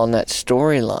upon that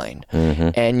storyline,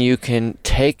 and you can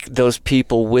take those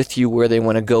people with you where they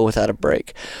want to go without a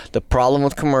break. The problem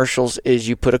with commercials is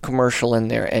you put a commercial in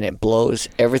there and it blows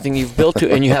everything you've built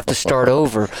to, and you have to start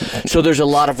over. So there's a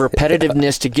lot of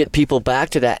repetitiveness to get people back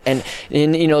to that. And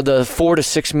in the 4 to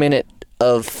 6 minute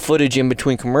of footage in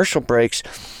between commercial breaks,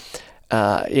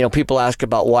 people ask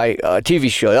about why TV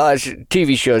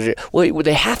shows. Well,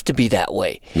 they have to be that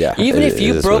way. Yeah. Even if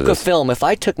you broke a film, if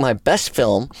I took my best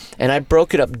film and I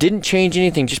broke it up, didn't change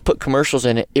anything, just put commercials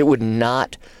in it, it would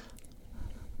not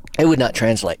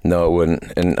translate. No, it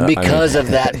wouldn't. And because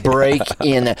of that break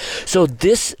in that. So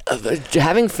this,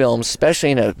 having films,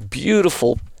 especially in a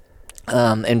beautiful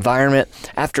environment,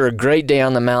 after a great day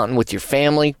on the mountain with your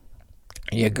family,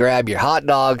 you grab your hot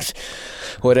dogs,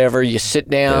 whatever. You sit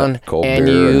down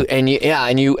and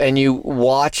you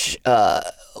watch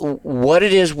what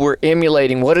it is we're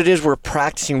emulating, what it is we're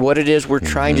practicing, what it is we're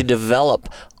trying to develop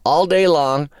all day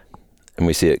long. And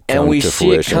we see it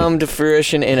come to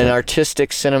fruition in an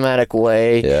artistic, cinematic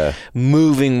way,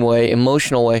 moving way,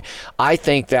 emotional way. I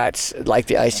think that's like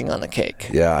the icing on the cake.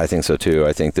 Yeah, I think so too.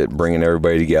 I think that bringing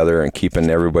everybody together and keeping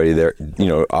everybody there,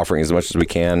 offering as much as we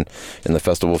can in the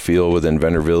festival field within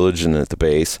Vendor Village and at the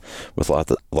base, with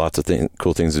lots of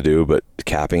cool things to do, but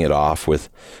capping it off with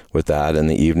that in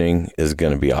the evening is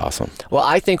going to be awesome. Well,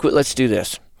 I think let's do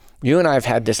this. You and I have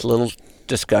had this little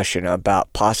discussion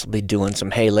about possibly doing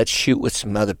let's shoot with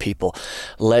some other people.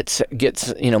 Let's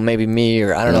get, maybe me,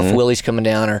 or I don't know if Willie's coming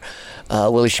down, or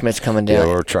Willie Schmidt's coming down.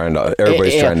 Yeah,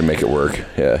 everybody's trying to make it work.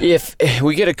 Yeah. If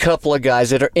we get a couple of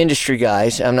guys that are industry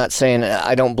guys, I'm not saying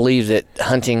I don't believe that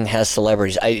hunting has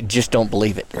celebrities. I just don't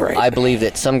believe it. Right. I believe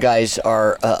that some guys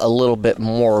are a little bit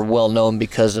more well known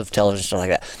because of television, stuff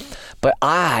like that. But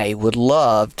I would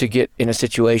love to get in a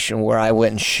situation where I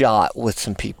went and shot with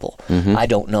some people. I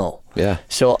don't know. Yeah.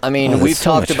 So, I mean, we've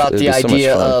talked about the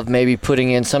idea of maybe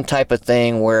putting in some type of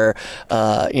thing where,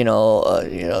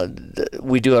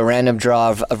 we do a random draw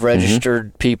of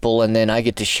registered people, and then I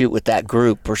get to shoot with that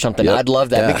group or something. Yep. I'd love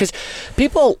that because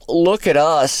people look at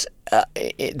us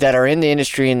that are in the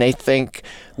industry and they think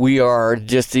we are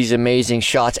just these amazing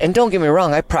shots. And don't get me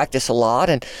wrong, I practice a lot,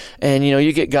 and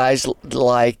you get guys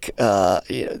like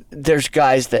there's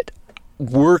guys that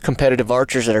were competitive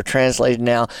archers that are translated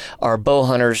now, are bow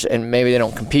hunters, and maybe they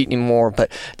don't compete anymore,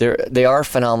 but they are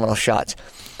phenomenal shots.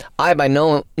 I by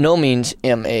no means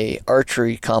am a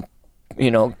archery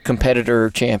competitor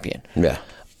champion. Yeah.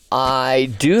 I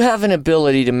do have an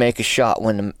ability to make a shot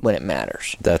when it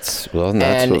matters.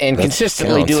 And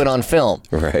consistently do it on film.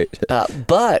 Right.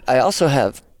 But I also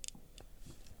have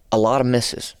a lot of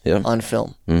misses on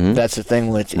film. Mm-hmm. That's the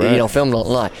thing with film don't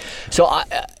lie. So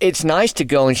it's nice to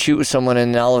go and shoot with someone,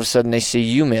 and all of a sudden they see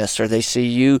you miss, or they see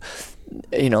you,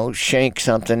 shank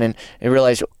something, and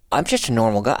realize I'm just a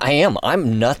normal guy.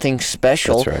 I'm nothing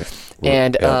special. That's right.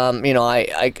 And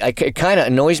it kind of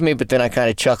annoys me, but then I kind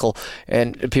of chuckle,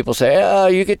 and people say, "Oh,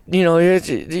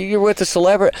 you're with a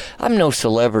celebrity." I'm no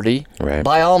celebrity. Right.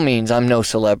 By all means, I'm no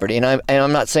celebrity, and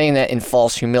I'm not saying that in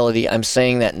false humility. I'm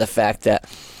saying that in the fact that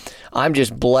I'm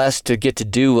just blessed to get to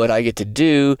do what I get to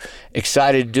do,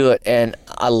 excited to do it, and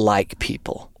I like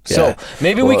people. Yeah. So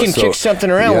maybe we can kick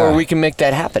something around where we can make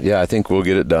that happen. Yeah, I think we'll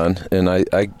get it done, and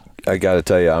I got to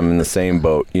tell you, I'm in the same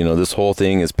boat. This whole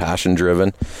thing is passion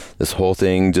driven. This whole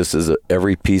thing just is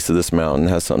every piece of this mountain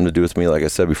has something to do with me, like I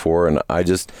said before. And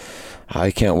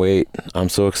I can't wait. I'm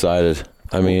so excited.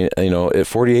 I mean, at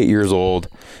 48 years old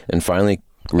and finally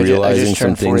realizing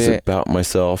some things about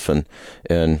myself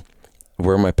and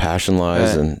where my passion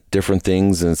lies and different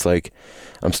things. And it's like,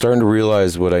 I'm starting to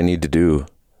realize what I need to do,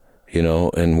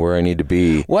 and where I need to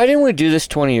be. Why didn't we do this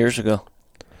 20 years ago?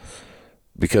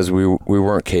 Because we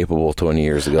weren't capable 20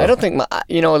 years ago. I don't think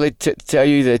they tell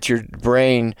you that your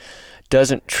brain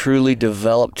doesn't truly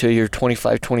develop till you're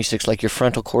 25, 26, like your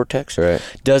frontal cortex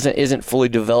isn't fully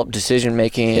developed decision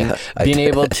making and being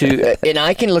able to. And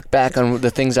I can look back on the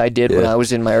things I did when I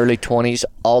was in my early 20s,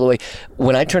 all the way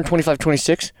when I turned 25,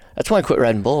 26. That's when I quit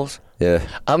riding bulls. Yeah,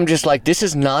 I'm just like, this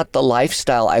is not the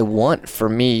lifestyle I want for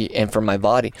me and for my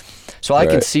body. So I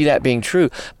can see that being true,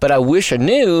 but I wish I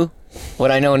knew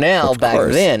what I know now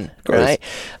back then, right?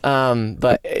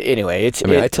 But anyway,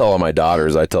 I tell all my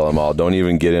daughters, don't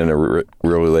even get in a real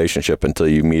relationship until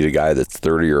you meet a guy that's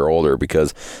 30 or older,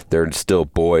 because they're still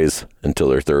boys until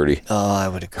they're 30. Oh, I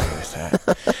would agree with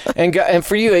that. and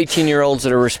for you 18-year-olds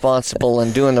that are responsible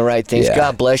and doing the right things,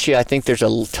 God bless you. I think there's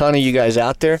a ton of you guys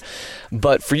out there.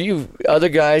 But for you other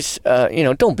guys,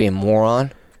 don't be a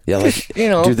moron. Yeah,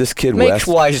 dude, this kid makes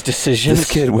wise decisions.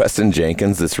 This kid Weston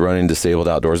Jenkins that's running Disabled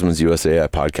Outdoorsman's USA, I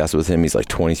podcasted with him. He's like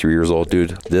 23 years old,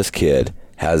 dude. This kid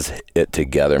has it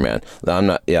together, man.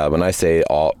 When I say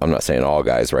all, I'm not saying all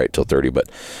guys, right, till 30, but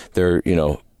there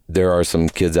are some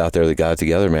kids out there that got it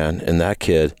together, man. And that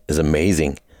kid is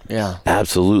amazing. Yeah.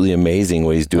 Absolutely amazing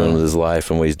what he's doing with his life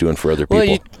and what he's doing for other people. Well,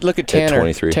 you look at Tanner.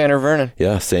 23. Tanner Vernon.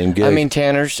 Yeah, same gig. I mean,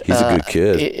 Tanner's... He's a good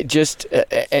kid.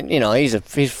 He's a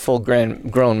full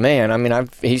grown man. I mean,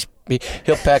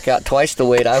 he'll pack out twice the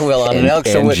weight I will on an elk.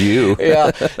 You.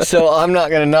 Yeah. So I'm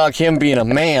not going to knock him being a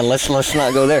man. Let's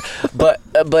not go there.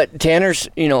 But Tanner's,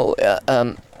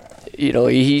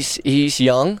 he's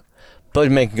young, but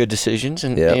making good decisions,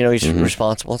 and he's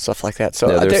responsible and stuff like that. So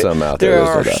there's some out there. There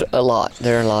are a lot.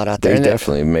 There are a lot out there. They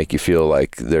definitely make you feel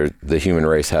like the human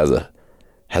race has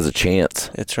a chance.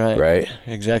 That's right. Right.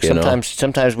 Exactly.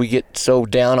 Sometimes we get so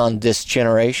down on this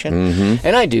generation,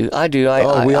 and I do. I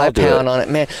pound on it,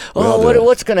 man.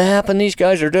 What's going to happen? These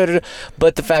guys are da-da-da.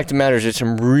 But the fact of the matter is, it's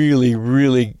some really,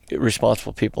 really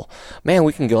responsible people. Man,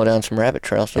 we can go down some rabbit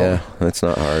trails. That's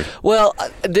not hard. Well,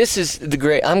 this is the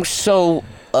great. I'm so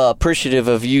appreciative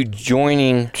of you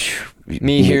joining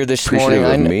me here this morning.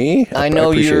 I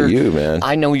know you, man.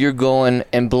 I know you're going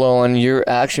and blowing. You're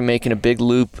actually making a big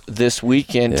loop this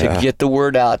weekend to get the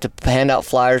word out, to hand out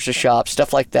flyers to shops,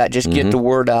 stuff like that. Just get the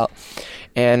word out.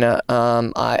 And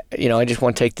I just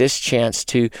want to take this chance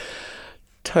to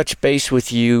touch base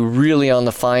with you really on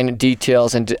the fine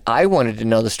details. And I wanted to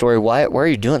know the story. Why are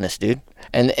you doing this, dude?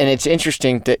 And it's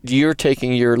interesting that you're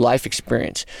taking your life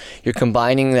experience, you're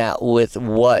combining that with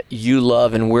what you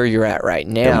love and where you're at right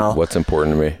now. And what's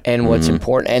important to me. And what's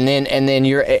important. And then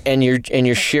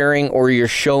you're sharing, or you're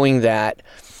showing that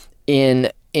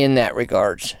in that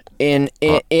regards. In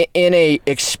a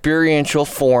experiential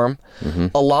form,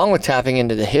 along with tapping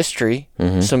into the history,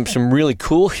 some really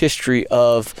cool history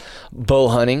of bow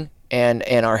hunting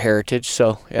and our heritage.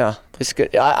 So yeah, it's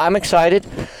good. I'm excited.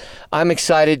 I'm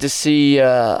excited to see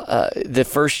the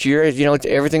first year. You know,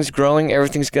 everything's growing.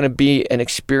 Everything's going to be an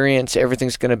experience.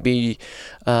 Everything's going to be.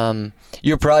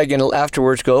 You're probably going to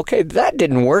afterwards go, okay, that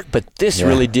didn't work, but this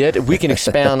really did. We can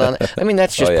expound on it. I mean,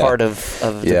 that's just part of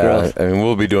the growth. I mean,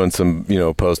 we'll be doing some,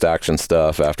 post-action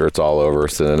stuff after it's all over,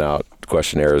 sending out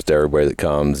questionnaires to everybody that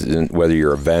comes, whether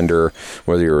you're a vendor,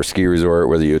 whether you're a ski resort,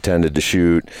 whether you attended to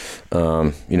shoot.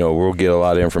 We'll get a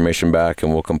lot of information back,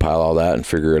 and we'll compile all that and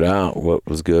figure it out, what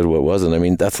was good, what wasn't. I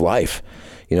mean, that's life.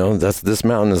 This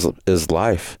mountain is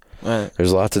life. Right.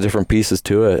 There's lots of different pieces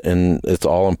to it, and it's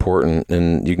all important,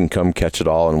 and you can come catch it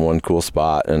all in one cool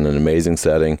spot in an amazing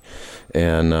setting,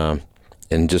 and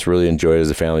just really enjoy it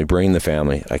as a family. Bring the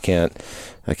family. I can't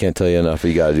tell you enough.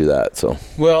 You got to do that. So.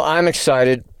 Well, I'm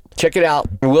excited. Check it out.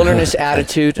 Wilderness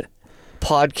Attitude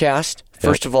podcast.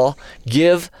 First of all,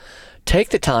 take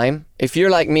the time. If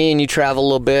you're like me and you travel a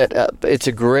little bit, it's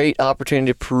a great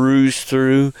opportunity to peruse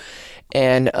through.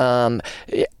 And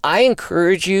I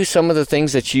encourage you, some of the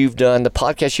things that you've done, the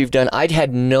podcast you've done, I'd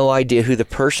had no idea who the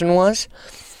person was.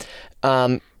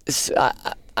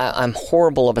 I'm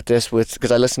horrible about this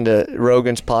because I listen to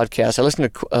Rogan's podcast. I listen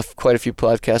to quite a few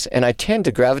podcasts, and I tend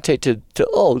to gravitate to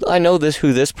I know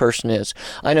who this person is.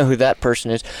 I know who that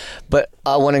person is. But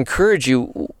I want to encourage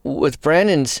you, with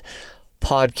Brandon's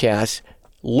podcast,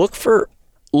 look for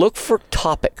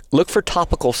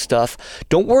topical stuff.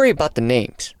 Don't worry about the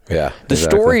names. Yeah, the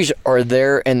stories are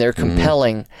there, and they're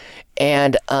compelling.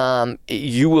 And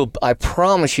I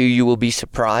promise you will be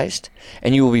surprised,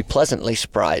 and you will be pleasantly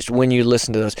surprised when you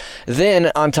listen to those. Then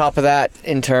on top of that,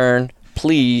 in turn,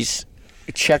 please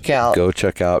go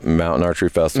check out Mountain Archery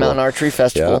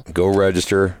Festival. Yeah. Go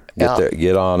register.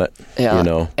 Get on it.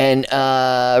 Yeah. And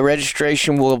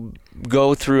registration will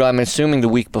go through, I'm assuming, the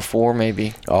week before,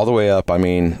 maybe. All the way up. I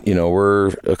mean, we're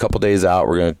a couple days out.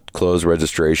 We're going to close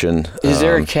registration. Is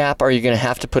there a cap? Are you going to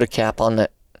have to put a cap on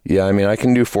that? Yeah, I mean, I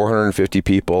can do 450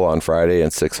 people on Friday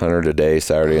and 600 a day,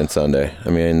 Saturday and Sunday.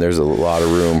 I mean, there's a lot of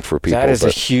room for people. That is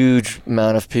a huge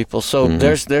amount of people. So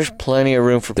there's plenty of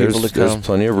room for people to come. There's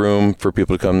plenty of room for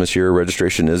people to come this year.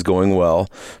 Registration is going well,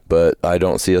 but I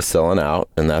don't see us selling out,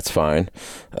 and that's fine.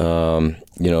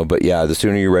 But yeah, the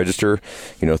sooner you register,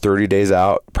 30 days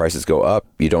out, prices go up.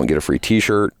 You don't get a free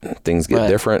T-shirt. Things get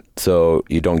different. So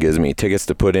you don't get as many tickets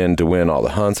to put in to win all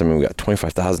the hunts. I mean, we got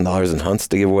 $25,000 in hunts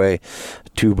to give away,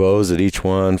 2 bows at each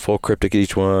one, full cryptic at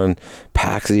each one,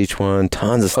 packs at each one,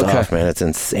 tons of stuff, man. It's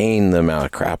insane the amount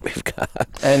of crap we've got.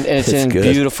 And it's in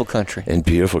beautiful country. In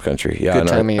beautiful country. Yeah.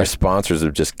 Good and our sponsors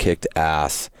have just kicked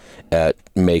ass at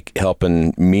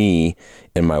helping me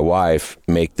and my wife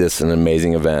make this an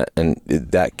amazing event. And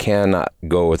that cannot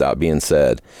go without being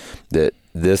said, that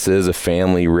this is a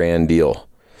family ran deal.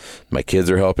 My kids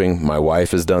are helping. My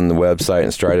wife has done the website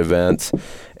and Stride Events,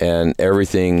 and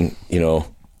everything,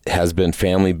 has been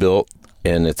family built,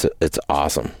 and it's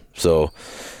awesome. So,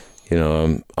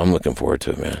 I'm looking forward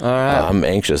to it, man. All right. I'm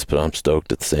anxious, but I'm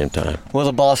stoked at the same time. Well,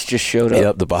 the boss just showed up.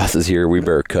 Yep, the boss is here. We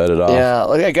better cut it off. Yeah.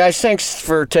 Okay, guys, thanks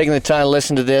for taking the time to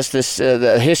listen to this.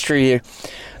 The history.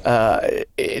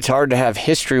 It's hard to have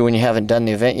history when you haven't done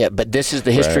the event yet, but this is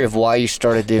the history of why you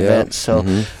started the event. So,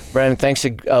 Brandon, thanks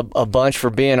a bunch for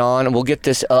being on, and we'll get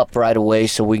this up right away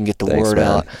so we can get the word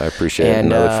out. I appreciate it,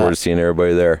 and I look forward to seeing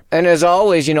everybody there. And as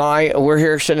always, we're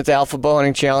here sitting at the Alpha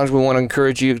Bowhunting Challenge. We want to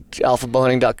encourage you,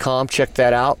 alphabowhunting.com. Check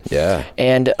that out. Yeah.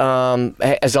 And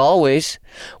as always,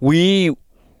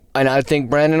 and I think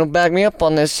Brandon will back me up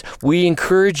on this, we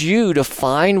encourage you to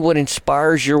find what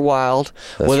inspires your wild,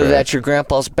 whether that's your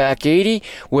grandpa's back 80,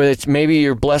 whether it's maybe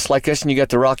you're blessed like us and you got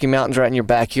the Rocky Mountains right in your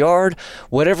backyard,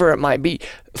 whatever it might be.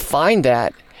 Find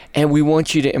that, and we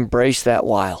want you to embrace that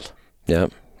wild.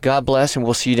 Yep. God bless, and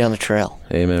we'll see you down the trail.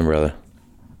 Amen, brother.